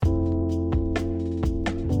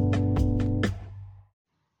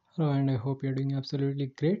Hello, and I hope you're doing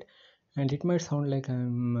absolutely great. And it might sound like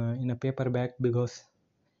I'm in a paperback because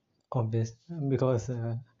obvious because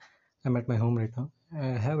I'm at my home right now.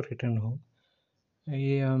 I have returned home.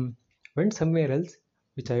 I went somewhere else,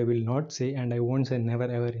 which I will not say, and I won't say never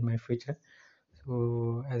ever in my future.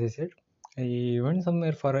 So as I said, I went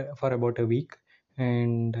somewhere for about a week,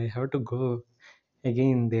 and I have to go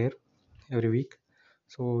again there every week.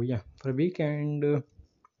 So yeah, for a week, and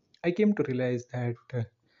I came to realize that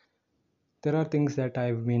there are things that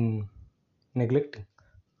I've been neglecting.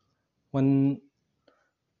 One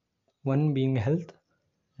one being health,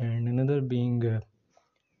 and another being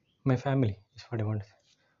my family is what I want to say.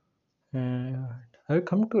 I've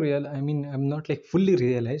come to real. I mean, I'm not like fully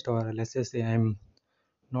realized, or let's just say I'm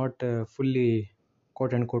not fully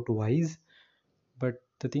quote unquote wise. But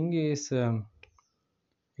the thing is,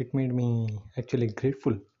 it made me actually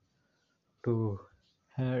grateful to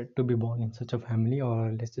to be born in such a family, or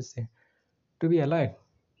let's just say to be alive.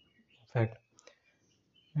 In fact,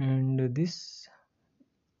 and this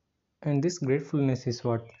gratefulness is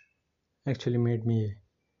what actually made me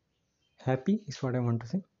happy. Is what I want to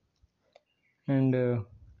say. And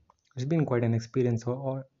it's been quite an experience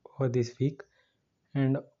for this week.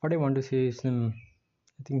 And what I want to say is, I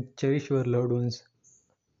think cherish your loved ones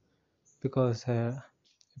because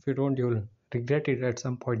if you don't, you'll regret it at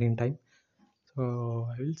some point in time. So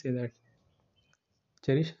I will say that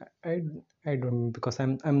cherish. I I don't because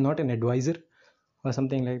I'm not an advisor or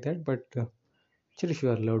something like that, but cherish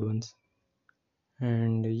your loved ones.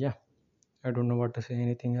 And yeah, I don't know what to say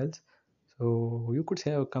anything else. So you could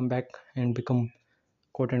say I'll come back and become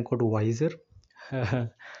quote unquote wiser.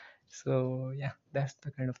 So yeah, that's the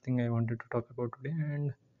kind of thing I wanted to talk about today,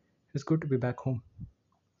 and it's good to be back home,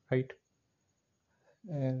 right?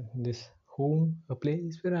 This home, a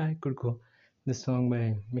place where I could go. This song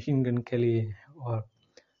by Machine Gun Kelly, or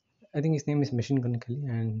I think his name is Machine Gun Kelly,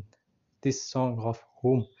 and this song of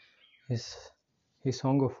home is his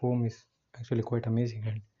song of home is actually quite amazing,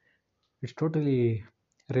 and it's totally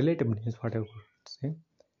relatable, is what I would say.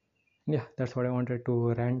 Yeah, that's what I wanted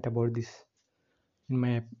to rant about this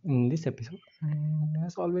in this episode. And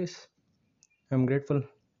as always, I'm grateful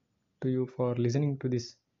to you for listening to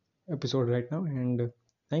this episode right now, and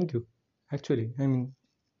thank you. Actually, I mean,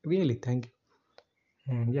 really thank you.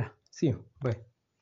 And yeah, see you. Bye.